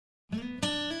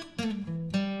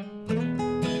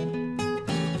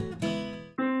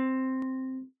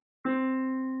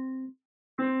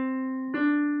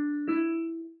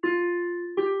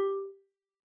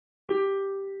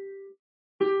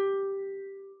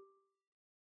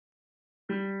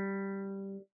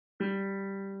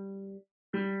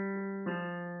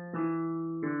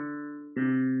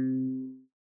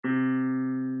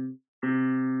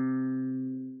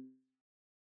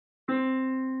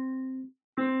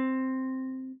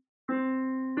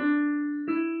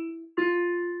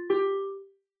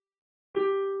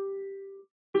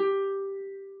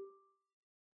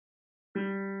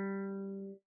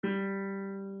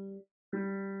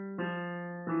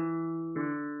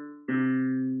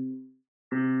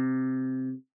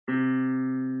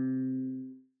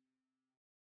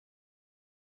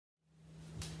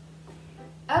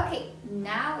Okay,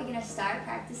 now we're gonna start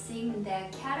practicing the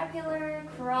caterpillar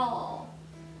crawl.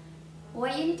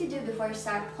 What you need to do before you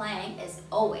start playing is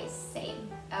always same.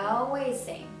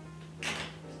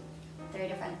 3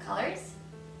 different colors.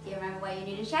 Do you remember what you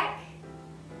need to check?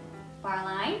 Bar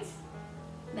lines,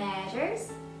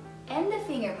 measures, and the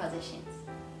finger positions.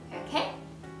 Okay,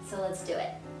 so let's do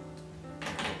it.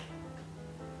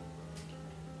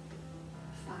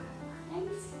 Bar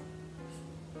lines.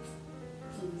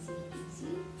 Easy,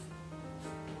 easy.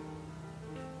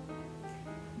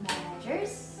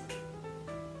 Measures.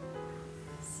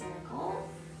 Circle.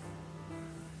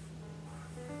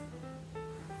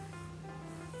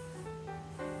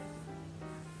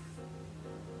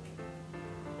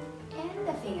 And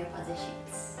the finger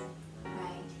positions.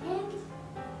 Right hand.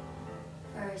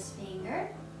 First finger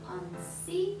on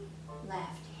C.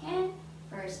 Left hand.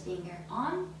 First finger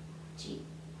on G.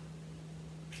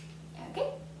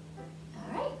 Okay?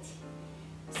 Alright.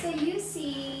 So you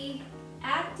see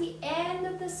at the end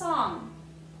of the song,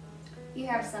 you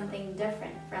have something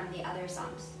different from the other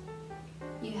songs.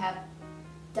 You have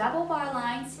double bar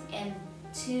lines and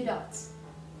 2 dots.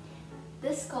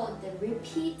 This is called the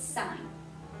repeat sign.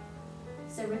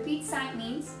 So repeat sign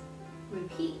means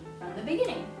repeat from the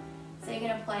beginning. So you're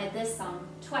gonna play this song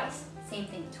twice, same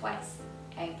thing twice.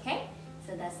 Okay,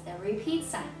 so that's the repeat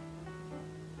sign.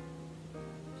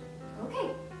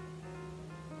 Okay,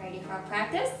 ready for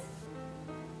practice?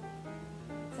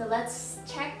 So let's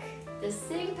check the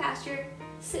sitting posture.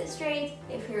 Sit straight.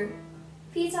 If your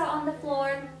feet are on the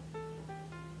floor,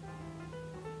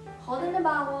 holding the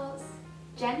bowels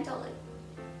gently,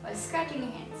 or scratching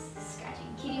your hands.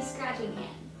 Scratching, kitty scratching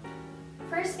hand.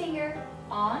 First finger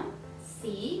on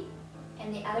C,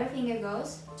 and the other finger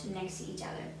goes to next to each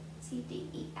other. C, D,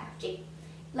 E, F, G.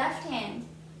 Left hand,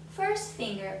 first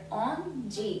finger on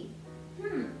G.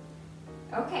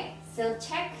 Okay, so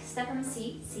check step from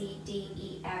C, C, D,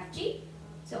 E, F, G.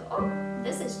 So,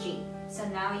 this is G. So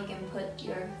now you can put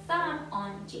your thumb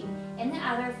on G. And the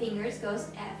other fingers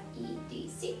goes F, E, D,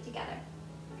 C together.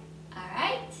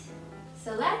 Alright,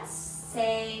 so let's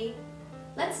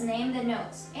name the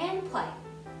notes and play.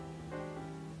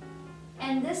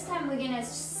 And this time we're gonna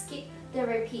skip the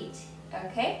repeat,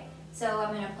 okay? So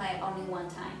I'm gonna play only one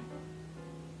time.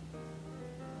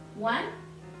 1,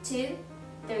 2,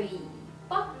 3,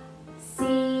 4.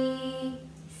 C,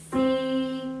 C,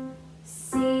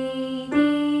 C, D,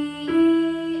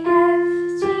 E, F,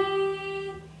 G,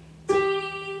 G,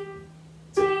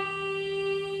 G,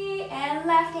 and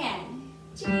left hand.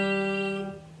 G,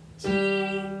 G,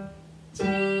 G,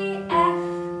 F,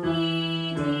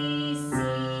 E, D, C,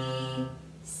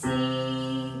 C,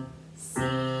 C.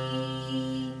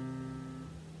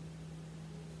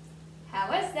 How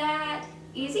was that?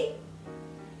 Easy?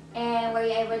 And were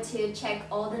you able to check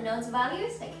all the notes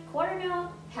values, like quarter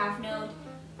note, half note,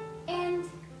 and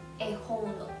a whole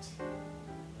note?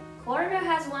 Quarter note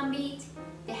has 1 beat,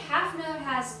 the half note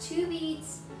has 2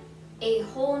 beats, a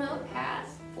whole note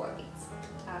has 4 beats.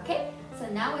 Okay, so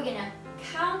now we're gonna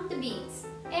count the beats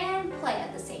and play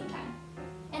at the same time.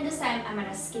 And this time I'm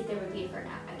gonna skip the repeat for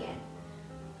now again.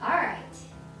 Alright,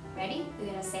 ready? We're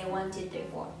gonna say 1, 2, 3,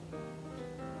 4.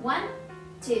 1,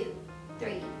 2,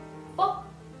 3, 4.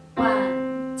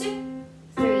 1, 2,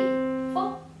 3,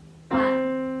 4.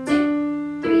 1,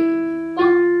 2, 3,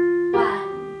 4.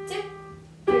 1, 2,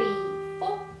 3,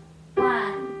 4.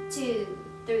 1, 2,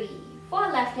 3,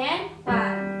 4. Left hand.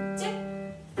 1, 2,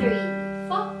 3,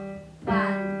 4.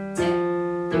 1, 2,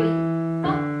 3,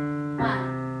 4.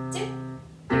 1, 2,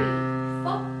 3,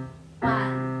 4.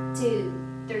 1, 2,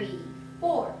 3,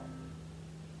 4.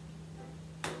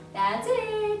 That's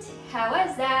it. How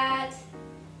was that?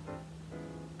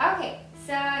 Okay,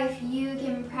 so if you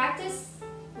can practice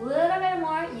a little bit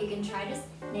more, you can try to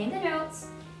name the notes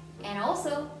and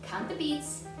also count the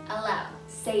beats aloud.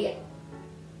 Say it.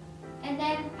 And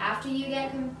then after you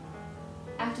get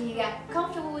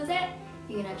comfortable with it,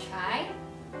 you're gonna try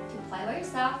to play by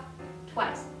yourself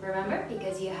twice. Remember,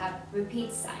 because you have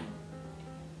repeat sign.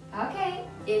 Okay,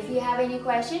 if you have any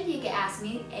questions, you can ask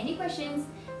me any questions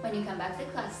when you come back to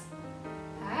class.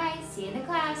 Alright, see you in the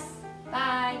class.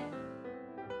 Bye.